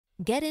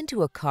Get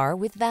into a car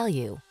with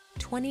value.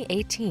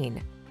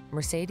 2018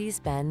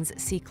 Mercedes-Benz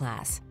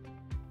C-Class.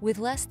 With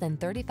less than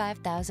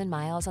 35,000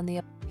 miles on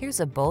the... Here's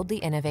a boldly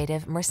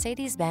innovative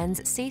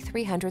Mercedes-Benz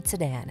C300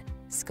 sedan.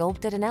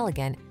 Sculpted and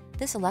elegant,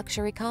 this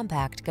luxury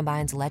compact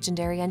combines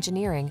legendary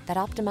engineering that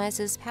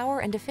optimizes power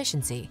and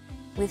efficiency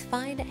with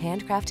fine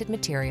handcrafted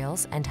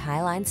materials and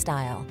highline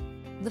style.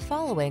 The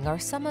following are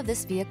some of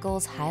this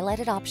vehicle's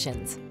highlighted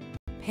options: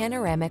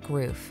 panoramic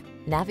roof,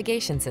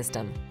 navigation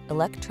system,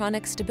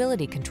 electronic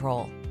stability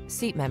control,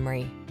 seat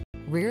memory,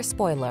 rear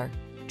spoiler,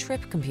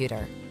 trip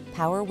computer,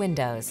 power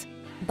windows,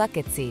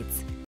 bucket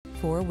seats,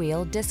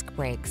 four-wheel disc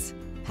brakes,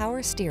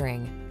 power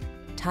steering.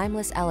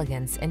 Timeless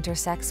elegance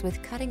intersects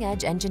with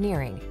cutting-edge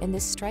engineering in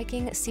this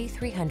striking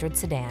C300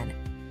 sedan.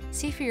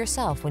 See for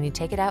yourself when you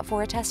take it out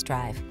for a test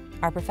drive.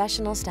 Our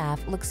professional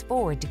staff looks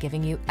forward to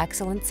giving you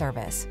excellent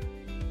service.